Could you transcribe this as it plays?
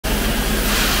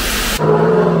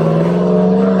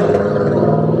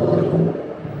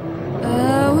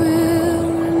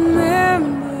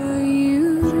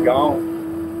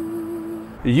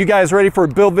you guys ready for a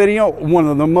build video? One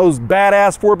of the most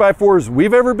badass 4x4s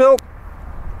we've ever built?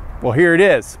 Well, here it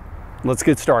is. Let's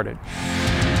get started.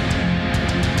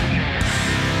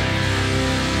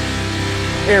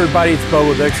 Hey everybody, it's Bo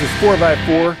with X's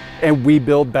 4x4, and we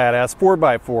build badass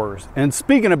 4x4s. And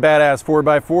speaking of badass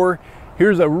 4x4,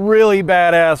 here's a really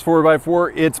badass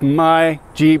 4x4. It's my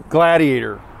Jeep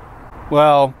Gladiator.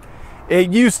 Well, it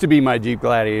used to be my Jeep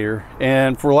Gladiator,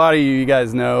 and for a lot of you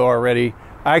guys know already,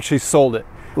 I actually sold it.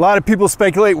 A lot of people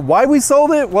speculate why we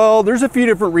sold it. Well, there's a few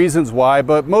different reasons why,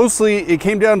 but mostly it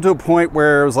came down to a point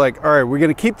where it was like, all right, we're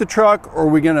gonna keep the truck or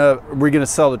we're gonna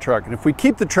sell the truck. And if we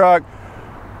keep the truck,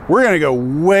 we're gonna go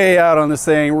way out on this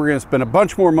thing. We're gonna spend a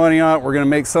bunch more money on it. We're gonna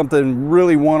make something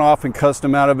really one-off and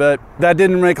custom out of it. That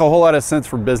didn't make a whole lot of sense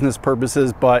for business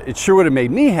purposes, but it sure would have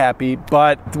made me happy.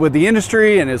 But with the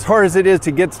industry and as hard as it is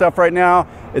to get stuff right now,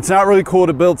 it's not really cool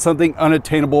to build something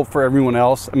unattainable for everyone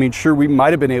else. I mean, sure, we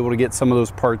might have been able to get some of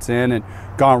those parts in and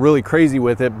gone really crazy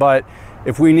with it, but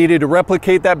if we needed to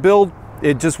replicate that build,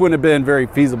 it just wouldn't have been very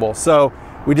feasible. So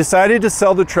we decided to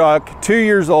sell the truck, 2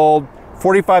 years old,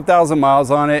 45,000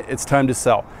 miles on it. It's time to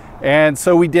sell. And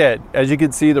so we did. As you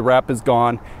can see, the wrap is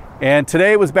gone. And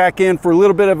today it was back in for a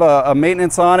little bit of a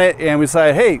maintenance on it. And we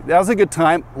decided, hey, that was a good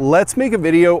time. Let's make a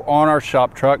video on our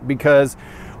shop truck, because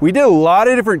we did a lot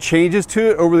of different changes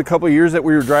to it over the couple of years that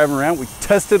we were driving around. We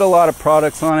tested a lot of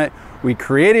products on it. We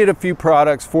created a few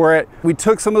products for it. We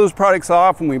took some of those products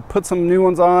off and we put some new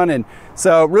ones on. And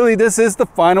so really this is the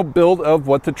final build of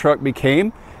what the truck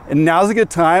became. And now's a good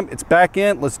time. It's back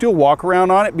in. Let's do a walk around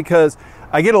on it, because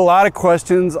I get a lot of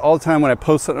questions all the time when I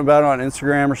post something about it on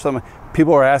Instagram or something.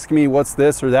 People are asking me what's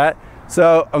this or that.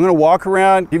 So I'm gonna walk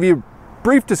around, give you a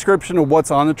brief description of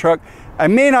what's on the truck. I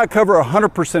may not cover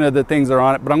 100% of the things that are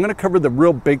on it, but I'm gonna cover the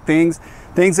real big things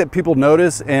that people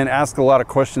notice and ask a lot of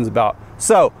questions about.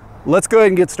 So let's go ahead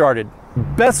and get started.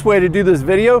 Best way to do this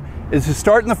video is to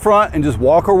start in the front and just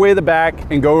walk our way to the back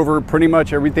and go over pretty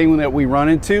much everything that we run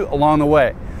into along the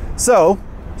way. So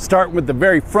start with the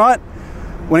very front.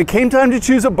 When it came time to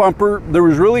choose a bumper, there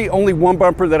was really only one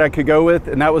bumper that I could go with,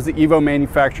 and that was the Evo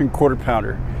Manufacturing quarter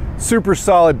pounder. Super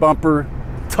solid bumper,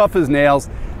 tough as nails.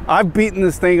 I've beaten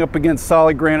this thing up against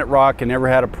solid granite rock and never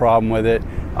had a problem with it.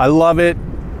 I love it.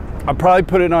 I probably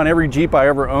put it on every Jeep I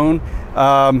ever own,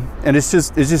 and it's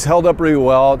just held up really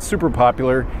well. It's super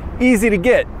popular, easy to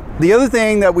get. The other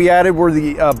thing that we added were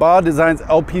the Baja Designs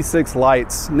LP6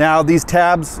 lights. Now these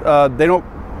tabs,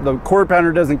 the quarter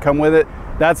pounder doesn't come with it.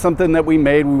 That's something that we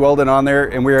made. We welded on there,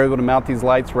 and we were able to mount these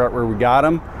lights right where we got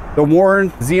them. The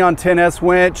Warren Xeon 10S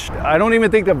winch. I don't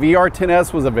even think the VR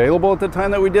 10S was available at the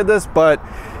time that we did this, but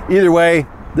either way,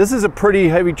 this is a pretty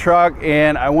heavy truck,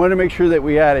 and I wanted to make sure that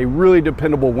we had a really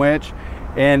dependable winch,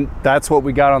 and that's what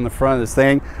we got on the front of this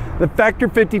thing. The Factor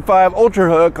 55 Ultra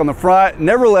Hook on the front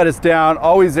never let us down,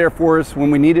 always there for us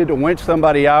when we needed to winch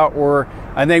somebody out, or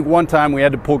I think one time we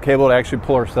had to pull cable to actually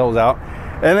pull ourselves out.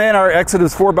 And then our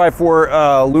Exodus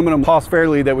 4x4 aluminum Haas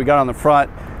Fairlead that we got on the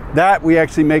front, that we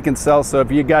actually make and sell. So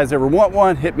if you guys ever want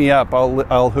one, hit me up.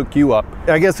 I'll hook you up.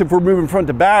 I guess if we're moving front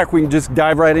to back, we can just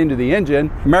dive right into the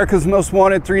engine. America's Most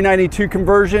Wanted 392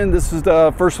 conversion. This is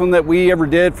the first one that we ever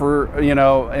did for,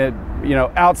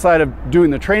 outside of doing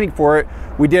the training for it,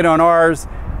 we did on ours.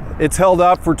 It's held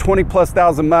up for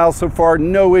 20,000+ miles so far,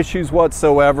 no issues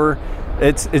whatsoever.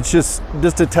 It's just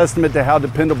a testament to how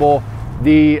dependable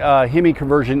the Hemi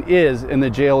conversion is in the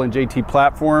JL and JT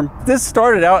platform. This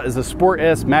started out as a Sport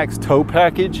S Max tow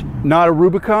package, not a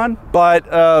Rubicon, but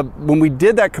when we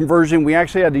did that conversion, we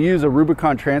actually had to use a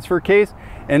Rubicon transfer case.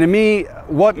 And to me,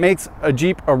 what makes a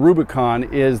Jeep a Rubicon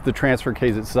is the transfer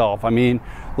case itself. I mean,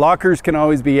 lockers can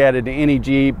always be added to any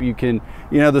Jeep. You can,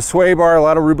 the sway bar, a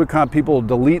lot of Rubicon people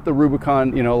delete the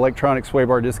Rubicon, electronic sway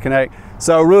bar disconnect.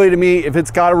 So really to me, if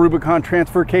it's got a Rubicon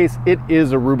transfer case, it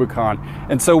is a Rubicon.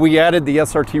 And so we added the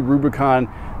SRT Rubicon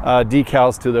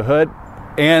decals to the hood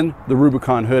and the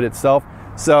Rubicon hood itself.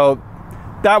 So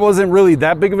that wasn't really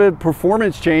that big of a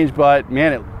performance change, but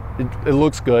man, it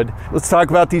looks good. Let's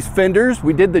talk about these fenders.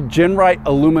 We did the Genrite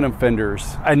aluminum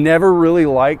fenders. I never really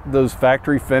liked those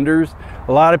factory fenders.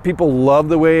 A lot of people love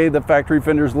the way the factory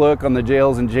fenders look on the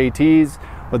JLs and JTs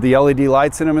with the LED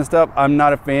lights in them and stuff. I'm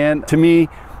not a fan. To me,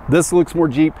 this looks more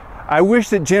Jeep. I wish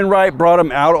that Genrite brought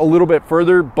them out a little bit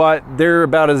further, but they're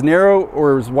about as narrow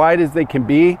or as wide as they can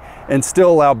be and still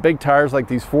allow big tires like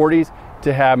these 40s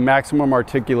to have maximum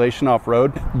articulation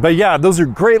off-road. But yeah, those are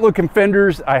great looking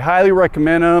fenders. I highly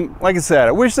recommend them. Like I said,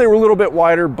 I wish they were a little bit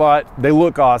wider, but they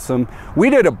look awesome.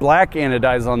 We did a black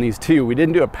anodize on these too. We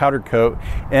didn't do a powder coat.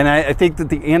 And I think that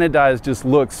the anodize just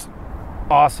looks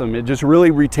awesome. It just really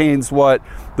retains what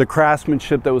the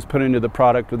craftsmanship that was put into the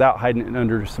product without hiding it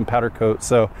under some powder coat.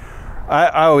 So I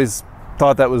always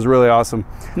thought that was really awesome.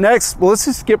 Next, well, let's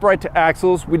just skip right to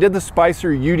axles. We did the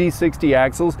Spicer UD60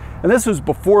 axles, and this was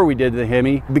before we did the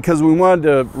Hemi because we wanted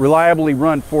to reliably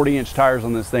run 40-inch tires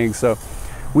on this thing. So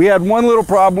we had one little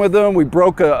problem with them. We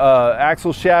broke a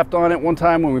axle shaft on it one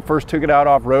time when we first took it out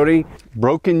off-roading.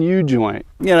 Broken U-joint,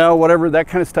 you know, whatever, that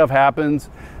kind of stuff happens.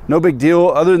 No big deal.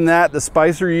 Other than that, the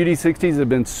Spicer UD60s have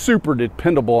been super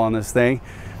dependable on this thing.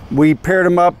 We paired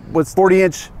them up with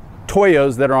 40-inch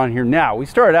Toyos that are on here now. We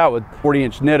started out with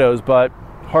 40-inch Nittos, but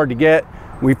hard to get.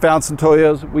 We found some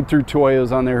Toyos. We threw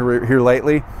Toyos on there here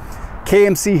lately.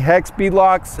 KMC hex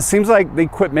beadlocks. It seems like they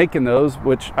quit making those,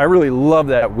 which I really love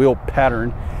that wheel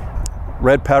pattern.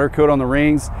 Red powder coat on the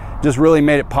rings just really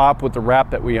made it pop with the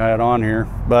wrap that we had on here.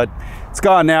 But it's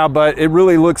gone now, but it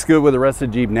really looks good with the rest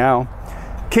of the Jeep now.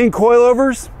 King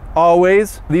coilovers,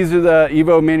 always. These are the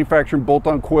Evo manufacturing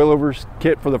bolt-on coilovers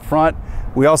kit for the front.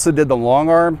 We also did the long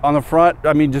arm on the front.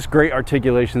 I mean, just great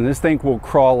articulation. This thing will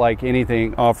crawl like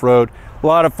anything off-road. A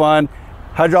lot of fun.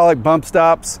 Hydraulic bump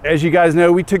stops. As you guys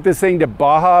know, we took this thing to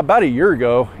Baja about a year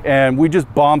ago and we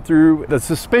just bombed through. The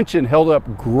suspension held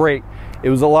up great. It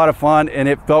was a lot of fun and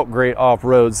it felt great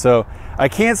off-road. So I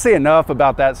can't say enough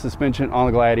about that suspension on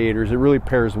the Gladiators. It really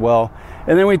pairs well.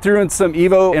 And then we threw in some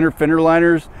Evo inner fender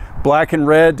liners, black and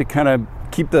red, to kind of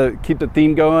keep the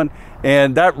theme going.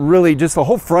 And that really, just the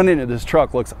whole front end of this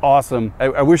truck looks awesome.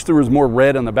 I wish there was more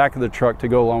red on the back of the truck to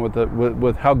go along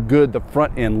with how good the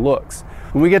front end looks.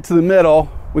 When we get to the middle,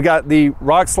 we got the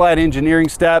rock slide engineering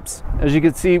steps. As you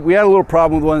can see, we had a little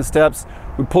problem with one of the steps.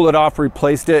 We pulled it off,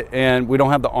 replaced it, and we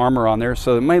don't have the armor on there,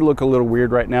 so it may look a little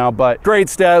weird right now, but great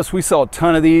steps. We sell a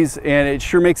ton of these, and it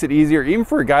sure makes it easier, even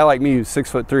for a guy like me who's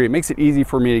 6'3", it makes it easy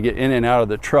for me to get in and out of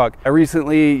the truck. I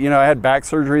recently, you know, I had back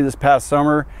surgery this past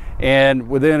summer, and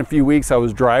within a few weeks I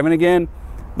was driving again.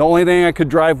 The only thing I could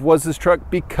drive was this truck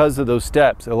because of those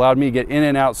steps. It allowed me to get in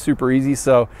and out super easy,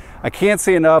 so I can't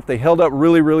say enough. They held up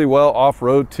really, really well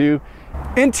off-road too.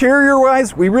 Interior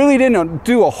wise, we really didn't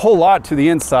do a whole lot to the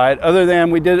inside other than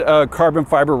we did a carbon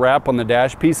fiber wrap on the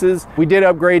dash pieces. We did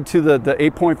upgrade to the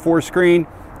 8.4 screen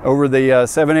over the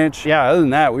 7-inch. Yeah, other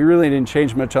than that, we really didn't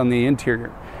change much on the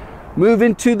interior.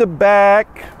 Moving to the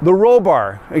back, the roll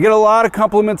bar. I get a lot of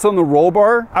compliments on the roll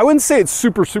bar. I wouldn't say it's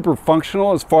super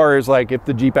functional as far as like if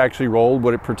the Jeep actually rolled,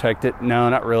 would it protect it? No,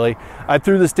 not really. I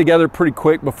threw this together pretty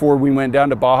quick before we went down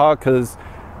to Baja because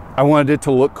I wanted it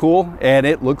to look cool, and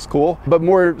it looks cool. But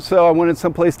more so, I wanted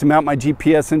someplace to mount my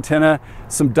GPS antenna,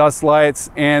 some dust lights,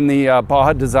 and the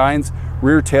Baja Designs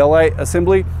rear taillight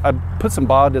assembly. I put some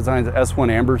Baja Designs S1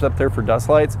 Ambers up there for dust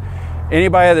lights.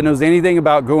 Anybody that knows anything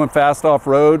about going fast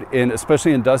off-road, and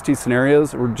especially in dusty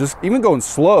scenarios, or just even going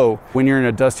slow when you're in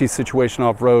a dusty situation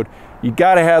off-road, you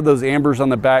gotta have those ambers on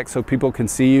the back so people can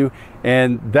see you,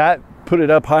 and that put it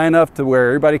up high enough to where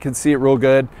everybody can see it real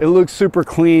good. It looks super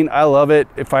clean. I love it.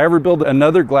 If I ever build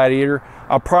another Gladiator,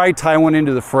 I'll probably tie one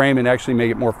into the frame and actually make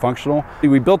it more functional.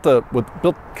 We built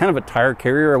kind of a tire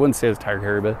carrier. I wouldn't say it's a tire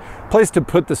carrier, but a place to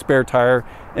put the spare tire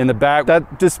in the back.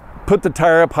 That just put the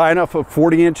tire up high enough, a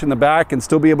 40-inch in the back, and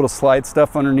still be able to slide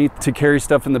stuff underneath to carry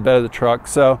stuff in the bed of the truck.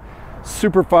 So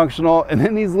super functional. And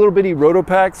then these little bitty roto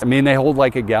packs, I mean, they hold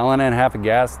like 1.5 gallons of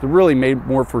gas. They're really made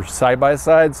more for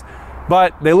side-by-sides,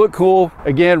 but they look cool.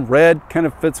 Again, red kind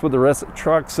of fits with the rest of the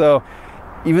truck. So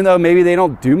even though maybe they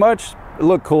don't do much, it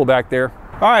look cool back there.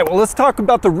 All right, well, let's talk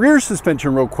about the rear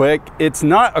suspension real quick. It's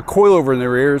not a coilover in the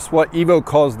rear. It's what Evo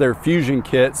calls their fusion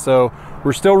kit. So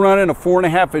we're still running a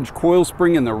 4.5-inch coil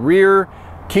spring in the rear,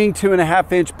 King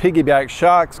 2.5-inch piggyback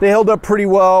shocks. They held up pretty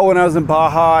well when I was in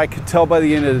Baja. I could tell by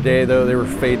the end of the day though, they were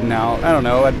fading out. I don't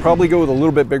know, I'd probably go with a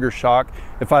little bit bigger shock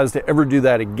if I was to ever do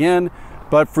that again.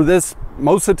 But for this,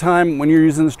 most of the time when you're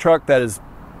using this truck, that is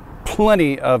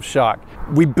plenty of shock.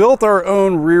 We built our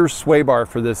own rear sway bar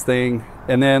for this thing,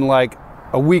 and then like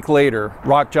a week later,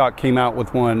 Rock Jock came out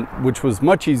with one, which was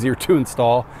much easier to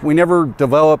install. We never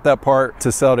developed that part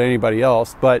to sell to anybody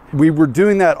else, but we were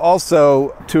doing that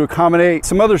also to accommodate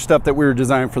some other stuff that we were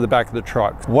designing for the back of the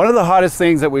truck. One of the hottest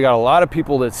things that we got a lot of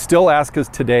people that still ask us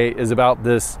today is about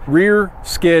this rear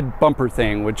skid bumper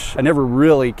thing, which I never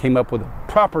really came up with a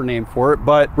proper name for it,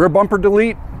 but rear bumper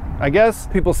delete, I guess.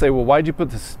 People say, well, why'd you put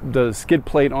the skid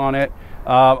plate on it?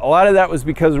 A lot of that was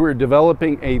because we were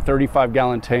developing a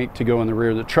 35-gallon tank to go in the rear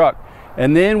of the truck.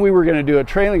 And then we were going to do a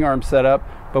trailing arm setup,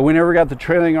 but we never got the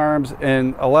trailing arms,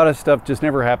 and a lot of stuff just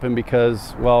never happened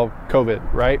because, well,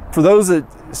 COVID, right? For those that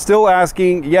still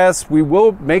asking, yes, we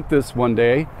will make this one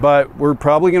day, but we're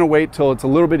probably going to wait till it's a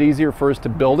little bit easier for us to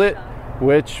build it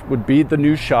which would be the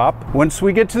new shop. Once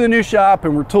we get to the new shop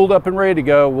and we're tooled up and ready to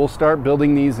go, we'll start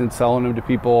building these and selling them to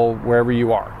people wherever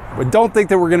you are. But don't think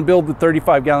that we're gonna build the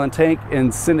 35-gallon tank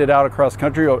and send it out across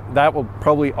country. That will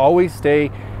probably always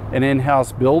stay an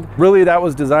in-house build. Really, that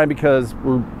was designed because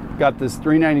we've got this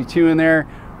 392 in there.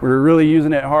 We're really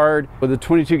using it hard. With a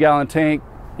 22-gallon tank,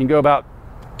 you can go about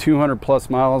 200 plus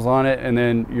miles on it, and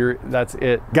then that's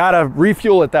it. Gotta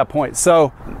refuel at that point. So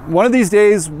one of these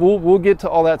days we'll get to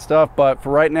all that stuff, but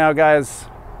for right now, guys,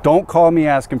 don't call me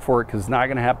asking for it because it's not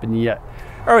gonna happen yet.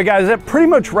 All right, guys, that pretty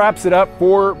much wraps it up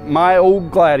for my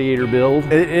old Gladiator build.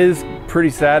 It is pretty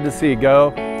sad to see it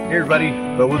go. Hey everybody,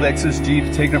 Bo with XS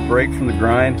Jeep, taking a break from the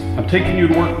grind. I'm taking you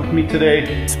to work with me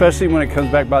today, especially when it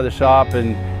comes back by the shop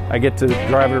and I get to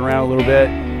drive it around a little bit.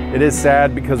 It is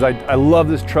sad because I love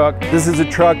this truck. This is a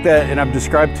truck that, and I've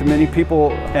described to many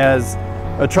people as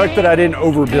a truck that I didn't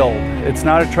overbuild. It's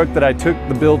not a truck that I took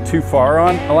the build too far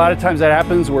on. A lot of times that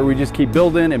happens where we just keep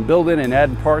building and building and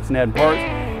adding parts and adding parts,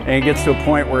 and it gets to a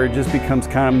point where it just becomes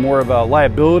kind of more of a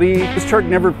liability. This truck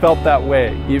never felt that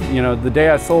way. You know, the day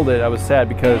I sold it, I was sad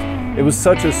because it was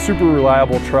such a super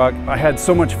reliable truck. I had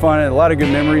so much fun and a lot of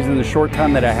good memories in the short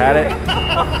time that I had it.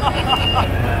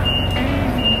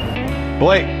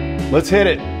 Blake, let's hit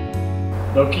it.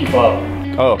 No keep up.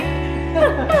 Oh.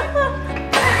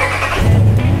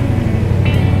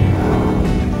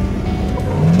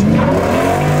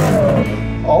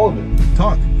 All of it.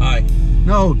 Talk. Hi.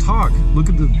 No, talk. Look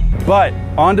at the... But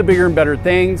on to bigger and better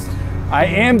things. I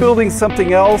am building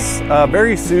something else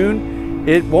very soon.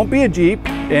 It won't be a Jeep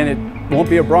and it won't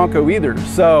be a Bronco either.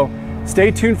 So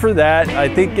stay tuned for that.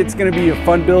 I think it's gonna be a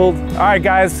fun build. All right,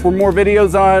 guys, for more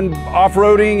videos on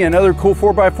off-roading and other cool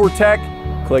 4x4 tech,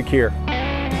 click here.